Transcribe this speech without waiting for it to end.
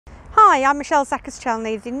Hi, I'm Michelle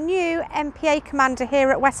Zakoscielny, the new NPA Commander here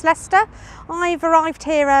at West Leicester. I've arrived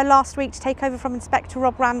here last week to take over from Inspector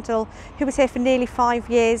Rob Randell, who was here for nearly 5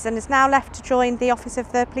 years and has now left to join the office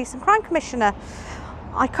of the Police and Crime Commissioner.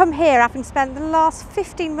 I come here having spent the last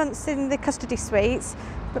 15 months in the custody suites,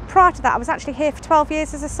 but prior to that I was actually here for 12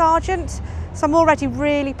 years as a sergeant, so I'm already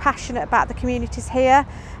really passionate about the communities here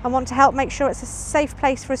and want to help make sure it's a safe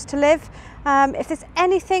place for us to live. If there's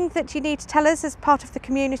anything that you need to tell us as part of the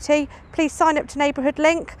community, please sign up to Neighbourhood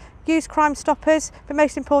link, use Crime Stoppers, but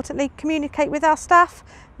most importantly communicate with our staff,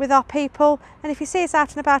 with our people, and if you see us out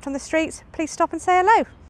and about on the streets, please stop and say hello.